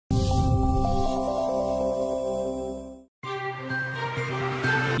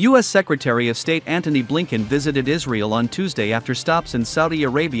U.S. Secretary of State Antony Blinken visited Israel on Tuesday after stops in Saudi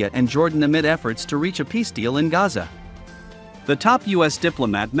Arabia and Jordan amid efforts to reach a peace deal in Gaza. The top U.S.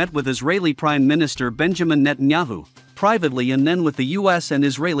 diplomat met with Israeli Prime Minister Benjamin Netanyahu, privately and then with the U.S. and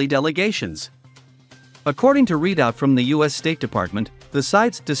Israeli delegations. According to readout from the U.S. State Department, the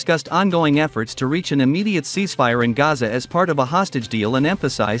sides discussed ongoing efforts to reach an immediate ceasefire in Gaza as part of a hostage deal and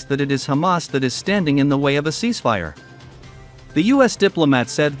emphasized that it is Hamas that is standing in the way of a ceasefire. The U.S. diplomat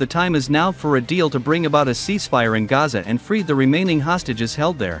said the time is now for a deal to bring about a ceasefire in Gaza and free the remaining hostages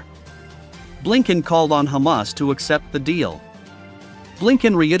held there. Blinken called on Hamas to accept the deal.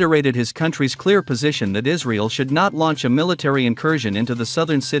 Blinken reiterated his country's clear position that Israel should not launch a military incursion into the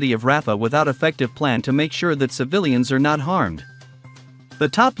southern city of Rafah without an effective plan to make sure that civilians are not harmed. The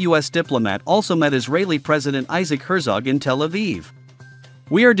top U.S. diplomat also met Israeli President Isaac Herzog in Tel Aviv.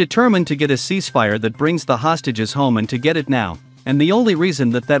 "We are determined to get a ceasefire that brings the hostages home and to get it now, and the only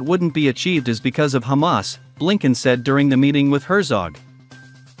reason that wouldn't be achieved is because of Hamas," Blinken said during the meeting with Herzog.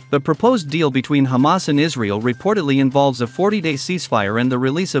 The proposed deal between Hamas and Israel reportedly involves a 40-day ceasefire and the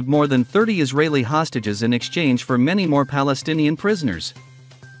release of more than 30 Israeli hostages in exchange for many more Palestinian prisoners.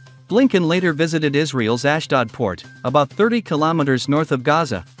 Blinken later visited Israel's Ashdod port, about 30 kilometers north of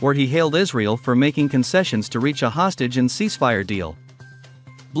Gaza, where he hailed Israel for making concessions to reach a hostage and ceasefire deal.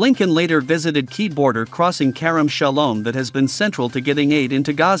 Blinken later visited key border crossing Kerem Shalom that has been central to getting aid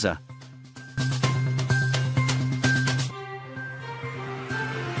into Gaza.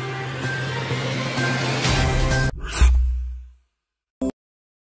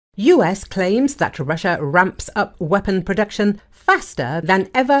 US claims that Russia ramps up weapon production faster than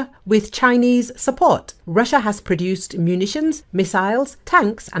ever with Chinese support. Russia has produced munitions, missiles,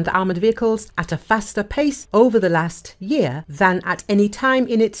 tanks and armored vehicles at a faster pace over the last year than at any time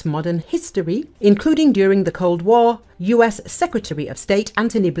in its modern history, including during the Cold War, US Secretary of State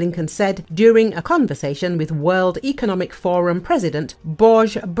Antony Blinken said during a conversation with World Economic Forum President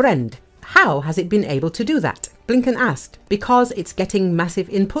Borge Brend. How has it been able to do that? Blinken asked. Because it's getting massive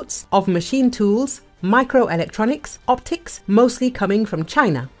inputs of machine tools, microelectronics, optics, mostly coming from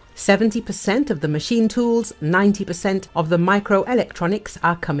China. 70% of the machine tools, 90% of the microelectronics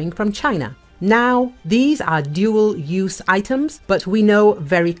are coming from China. Now, these are dual-use items, but we know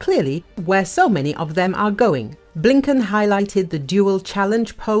very clearly where so many of them are going. Blinken highlighted the dual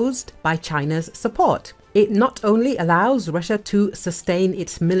challenge posed by China's support. It not only allows Russia to sustain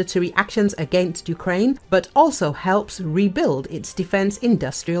its military actions against Ukraine, but also helps rebuild its defense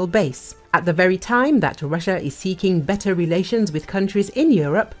industrial base. At the very time that Russia is seeking better relations with countries in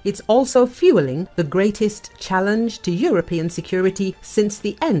Europe, it's also fueling the greatest challenge to European security since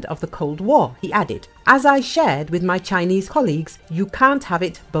the end of the Cold War, he added. As I shared with my Chinese colleagues, you can't have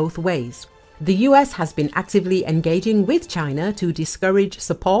it both ways. The US has been actively engaging with China to discourage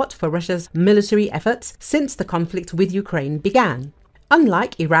support for Russia's military efforts since the conflict with Ukraine began.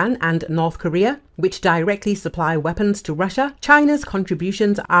 Unlike Iran and North Korea, which directly supply weapons to Russia, China's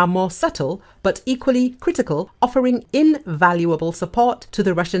contributions are more subtle but equally critical, offering invaluable support to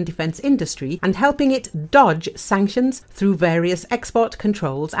the Russian defense industry and helping it dodge sanctions through various export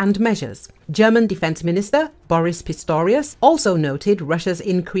controls and measures. German Defense Minister Boris Pistorius also noted Russia's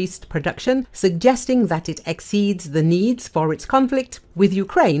increased production, suggesting that it exceeds the needs for its conflict with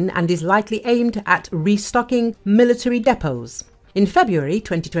Ukraine and is likely aimed at restocking military depots. In February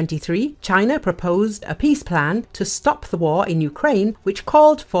 2023, China proposed a peace plan to stop the war in Ukraine, which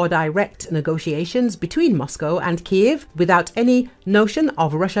called for direct negotiations between Moscow and Kiev without any notion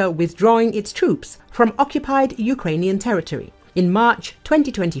of Russia withdrawing its troops from occupied Ukrainian territory. In March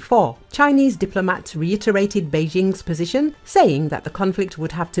 2024, Chinese diplomats reiterated Beijing's position, saying that the conflict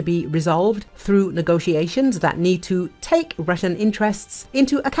would have to be resolved through negotiations that need to take Russian interests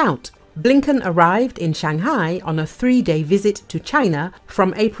into account. Blinken arrived in Shanghai on a 3-day visit to China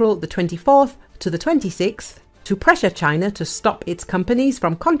from April the 24th to the 26th to pressure China to stop its companies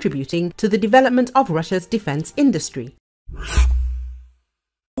from contributing to the development of Russia's defense industry.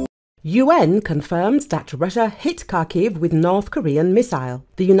 UN confirms that Russia hit Kharkiv with North Korean missile.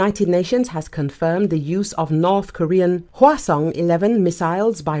 The United Nations has confirmed the use of North Korean Hwasong-11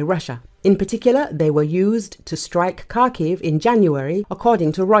 missiles by Russia. In particular, they were used to strike Kharkiv in January,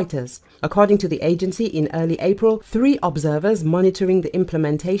 according to Reuters. According to the agency, in early April, 3 observers monitoring the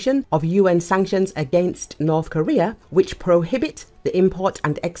implementation of UN sanctions against North Korea, which prohibit the import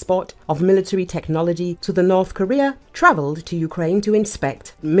and export of military technology to the North Korea, traveled to Ukraine to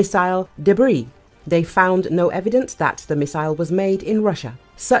inspect missile debris. They found no evidence that the missile was made in Russia.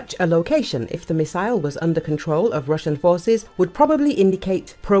 Such a location, if the missile was under control of Russian forces, would probably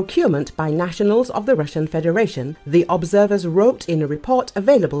indicate procurement by nationals of the Russian Federation, the observers wrote in a report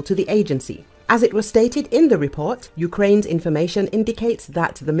available to the agency. As it was stated in the report, Ukraine's information indicates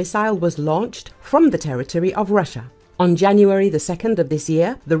that the missile was launched from the territory of Russia. On January the 2nd of this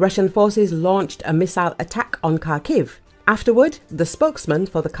year, the Russian forces launched a missile attack on Kharkiv. Afterward, the spokesman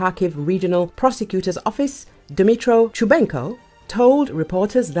for the Kharkiv Regional Prosecutor's Office, Dmytro Chubenko, told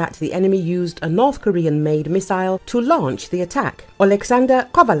reporters that the enemy used a North Korean-made missile to launch the attack. Alexander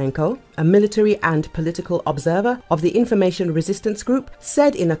Kovalenko, a military and political observer of the Information Resistance Group,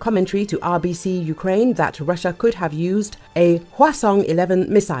 said in a commentary to RBC Ukraine that Russia could have used a Hwasong-11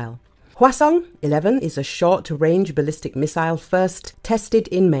 missile. Hwasong-11 is a short-range ballistic missile first tested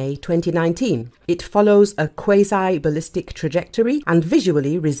in May 2019. It follows a quasi-ballistic trajectory and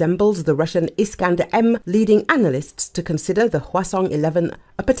visually resembles the Russian Iskander-M, leading analysts to consider the Hwasong-11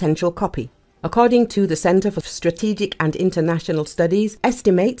 a potential copy. According to the Center for Strategic and International Studies,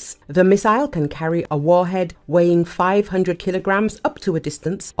 estimates the missile can carry a warhead weighing 500 kilograms up to a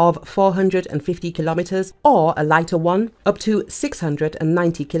distance of 450 kilometers, or a lighter one up to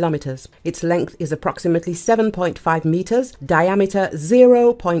 690 kilometers. Its length is approximately 7.5 meters, diameter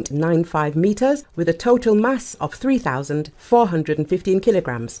 0.95 meters, with a total mass of 3,415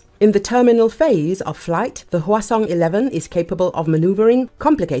 kilograms. In the terminal phase of flight, the Hwasong-11 is capable of maneuvering,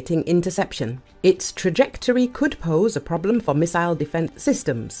 complicating interception. Its trajectory could pose a problem for missile defense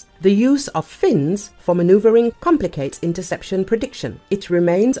systems. The use of fins for maneuvering complicates interception prediction. It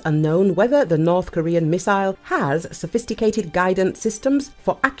remains unknown whether the North Korean missile has sophisticated guidance systems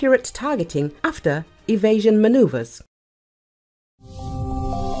for accurate targeting after evasion maneuvers.